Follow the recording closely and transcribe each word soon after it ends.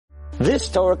This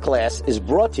Torah class is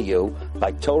brought to you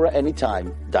by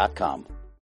TorahAnytime.com.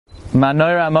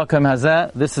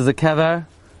 This is a Kever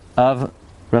of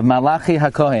Rav Malachi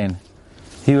HaKohen.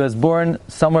 He was born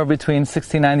somewhere between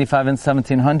 1695 and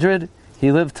 1700.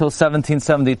 He lived till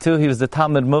 1772. He was the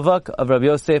Talmud Muvak of Rabbi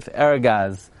Yosef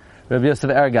Ergaz.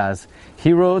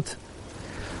 He wrote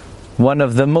one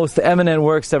of the most eminent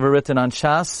works ever written on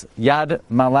Shas, Yad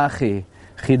Malachi.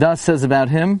 Chida says about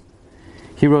him,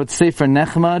 he wrote Sefer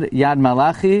Nechmad, Yad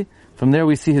Malachi. From there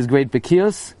we see his great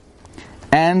Bekios.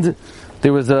 And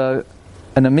there was an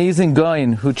amazing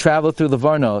Goin who traveled through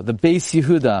Livorno, the Beis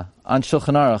Yehuda on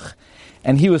Shulchan Aruch.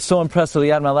 And he was so impressed with the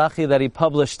Yad Malachi that he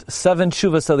published 7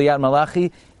 Shuvas of the Yad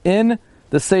Malachi in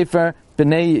the Sefer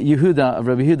Bnei Yehuda of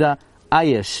Rabbi Yehuda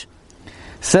Ayish.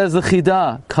 Says the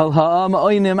Chida, Kal ha'am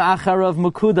oinim acharav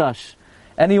mukudash.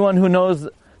 Anyone who knows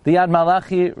the Yad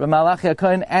Malachi, Malachi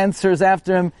HaKohen, answers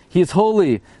after him, he is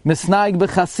holy. Misnaig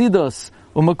b'chasidus,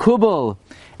 u'makubal.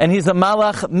 And he's a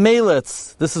Malach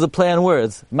Melitz. This is a play on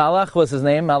words. Malach was his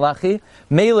name, Malachi.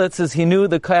 Melitz is he knew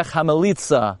the Koyach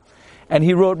HaMelitza. And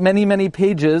he wrote many, many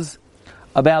pages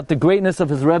about the greatness of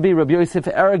his Rebbe, Rabbi Yosef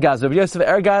Ergaz. Rabbi Yosef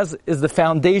Ergaz is the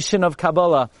foundation of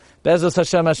Kabbalah. Be'ezus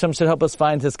Hashem should help us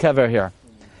find his kever here.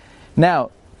 Now,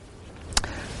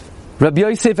 Rabbi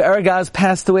Yosef Ergaz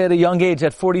passed away at a young age,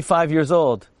 at 45 years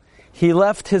old. He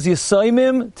left his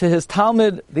Yisoimim to his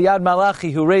Talmud, the Yad Malachi,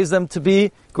 who raised them to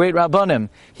be great Rabbanim.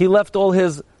 He left all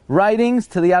his writings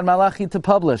to the Yad Malachi to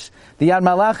publish. The Yad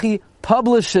Malachi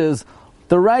publishes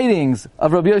the writings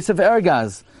of Rabbi Yosef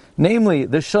Ergaz, namely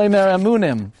the Shomer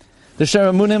Amunim. The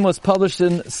Shomer Amunim was published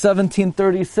in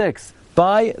 1736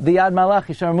 by the Yad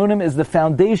Malachi. Shomer Amunim is the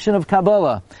foundation of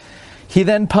Kabbalah. He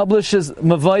then publishes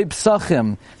Mavoi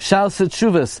Psachim, Shal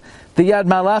Setshuvas. The Yad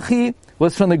Malachi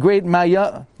was from the great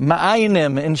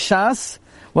Ma'ayinim in Shas,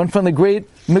 one from the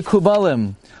great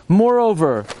Mikubalim.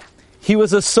 Moreover, he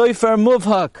was a Sofer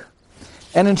Muvhak,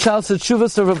 and in Shal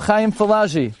Setshuvas of Reb Chaim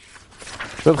Falaji.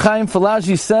 Reb Chaim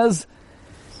Falaji says,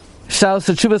 Shal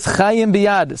Setshuvas Chaim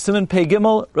Biyad, Siman Pei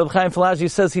Gimel, Reb Chaim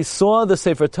Falaji says he saw the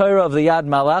Sefer Torah of the Yad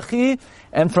Malachi,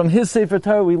 and from his Sefer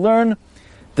Torah we learn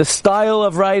the style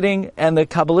of writing and the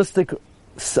Kabbalistic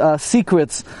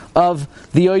secrets of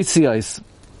the Oisiyos.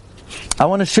 I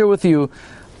want to share with you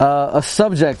a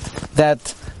subject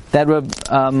that the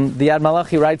Yad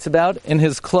Malachi writes about in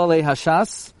his Klolei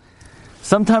Hashas.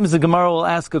 Sometimes the Gemara will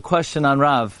ask a question on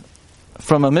Rav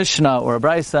from a Mishnah or a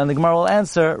Brisa, and the Gemara will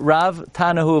answer, Rav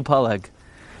Tanahu Paleg.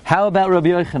 How about Rabbi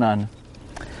Yochanan?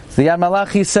 So the Yad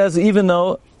Malachi says, even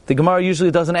though the Gemara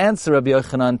usually doesn't answer Rabbi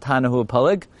Yochanan Tanahu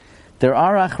Paleg, there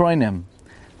are Achronim.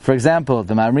 For example,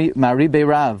 the Maribe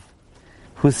Rav,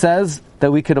 who says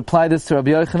that we could apply this to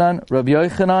Rabbi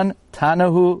Yochanan,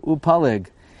 Tanahu Upalig.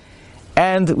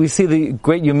 And we see the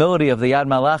great humility of the Yad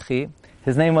Malachi.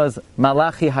 His name was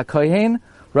Malachi HaKohen,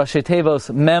 Rashi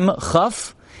Tevos Mem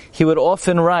Chaf. He would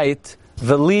often write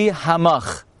Veli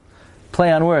Hamach,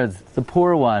 play on words, the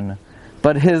poor one.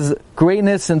 But his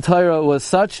greatness in Torah was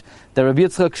such that Rabbi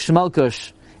Yitzchak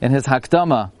Shmelkush, in his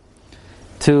Hakdama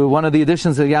to one of the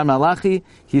editions of Yad Malachi,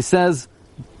 he says,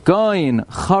 Goin,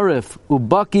 Charif,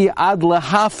 Ubaki Ad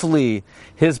Lahafli.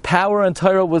 His power in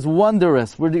Torah was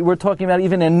wondrous. We're talking about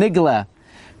even in Nigla.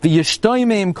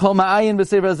 V'yishtoimim kol ma'ayin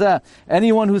b'sefer zeh.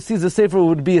 Anyone who sees the Sefer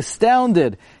would be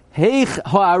astounded. Heich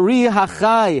ha'ari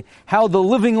hachai. How the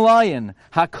living lion,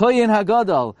 HaKohen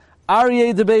HaGadol,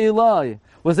 Aryeh Debeilai,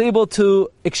 was able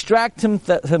to extract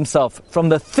himself from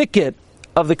the thicket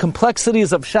of the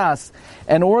complexities of Shas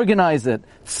and organize it.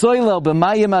 Soilel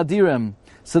b'mayim adirim.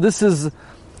 So this is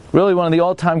really one of the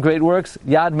all-time great works,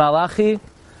 Yad Malachi,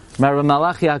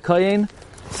 Malachi HaKohen,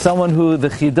 someone who the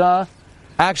Chida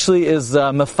actually is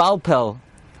mefalpel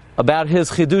about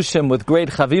his chidushim with great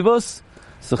chavivos.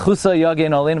 Sechusa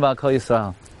yagein olin v'al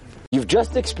Yisrael. You've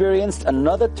just experienced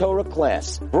another Torah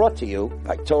class brought to you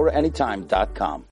by TorahAnytime.com.